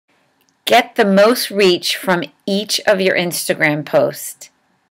Get the most reach from each of your Instagram posts.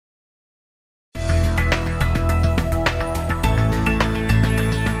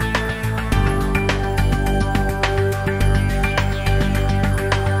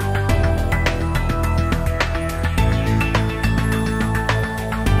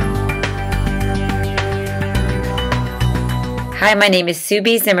 Hi, my name is Sue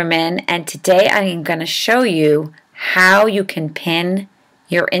B. Zimmerman, and today I am going to show you how you can pin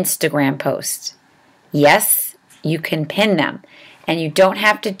your Instagram posts. Yes, you can pin them, and you don't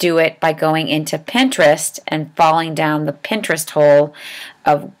have to do it by going into Pinterest and falling down the Pinterest hole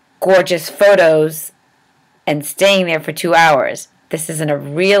of gorgeous photos and staying there for 2 hours. This isn't a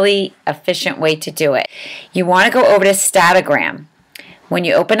really efficient way to do it. You want to go over to Statagram. When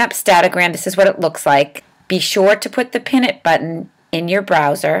you open up Statagram, this is what it looks like. Be sure to put the Pin It button in your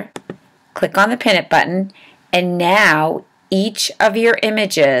browser. Click on the Pin It button, and now each of your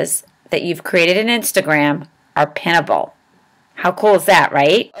images that you've created in Instagram are pinnable. How cool is that,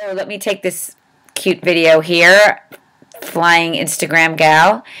 right? Oh, let me take this cute video here, Flying Instagram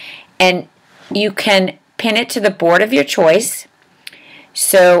Gal, and you can pin it to the board of your choice.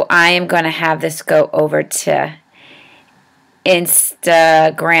 So I am going to have this go over to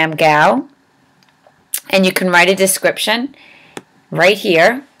Instagram Gal. And you can write a description right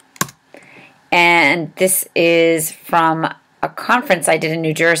here. And this is from a conference I did in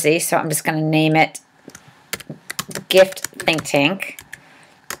New Jersey, so I'm just going to name it Gift Think Tank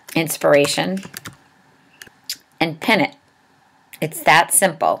Inspiration and pin it. It's that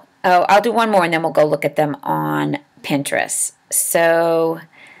simple. Oh, I'll do one more and then we'll go look at them on Pinterest. So,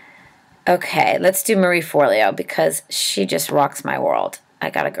 okay, let's do Marie Forleo because she just rocks my world.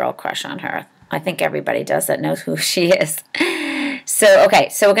 I got a girl crush on her. I think everybody does that knows who she is. So, okay,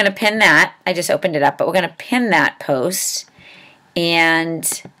 so we're going to pin that. I just opened it up, but we're going to pin that post.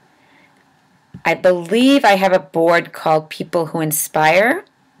 And I believe I have a board called People Who Inspire,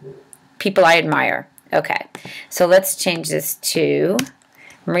 People I Admire. Okay, so let's change this to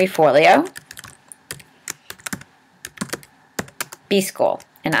Marie Forleo, B-School.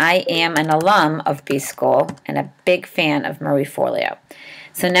 And I am an alum of B-School and a big fan of Marie Forleo.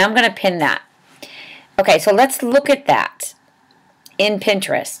 So now I'm going to pin that. Okay, so let's look at that in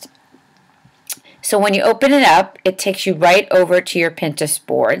Pinterest. So when you open it up, it takes you right over to your Pinterest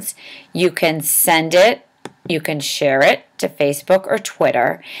boards. You can send it, you can share it to Facebook or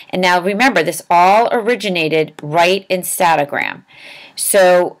Twitter. And now remember, this all originated right in Statagram.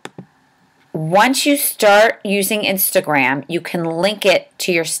 So once you start using Instagram, you can link it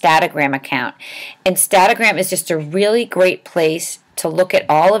to your Statagram account. And Statagram is just a really great place to look at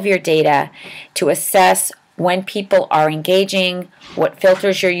all of your data, to assess when people are engaging, what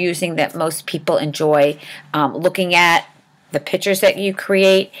filters you're using that most people enjoy looking at, the pictures that you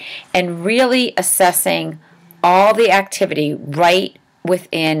create, and really assessing all the activity right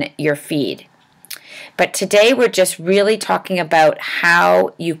within your feed. But today we're just really talking about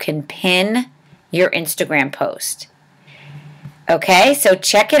how you can pin your Instagram post. Okay, so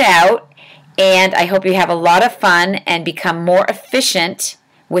check it out. And I hope you have a lot of fun and become more efficient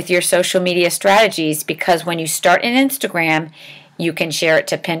with your social media strategies, because when you start in Instagram, you can share it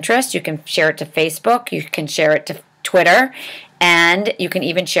to Pinterest, you can share it to Facebook, you can share it to Twitter, and you can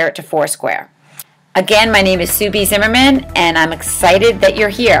even share it to Foursquare. Again, my name is Sue B. Zimmerman, and I'm excited that you're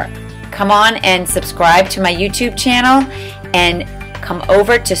here. Come on and subscribe to my YouTube channel, and come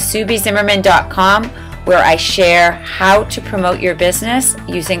over to SueBZimmerman.com, where I share how to promote your business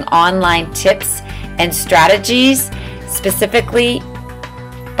using online tips and strategies, specifically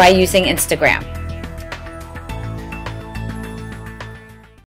by using Instagram.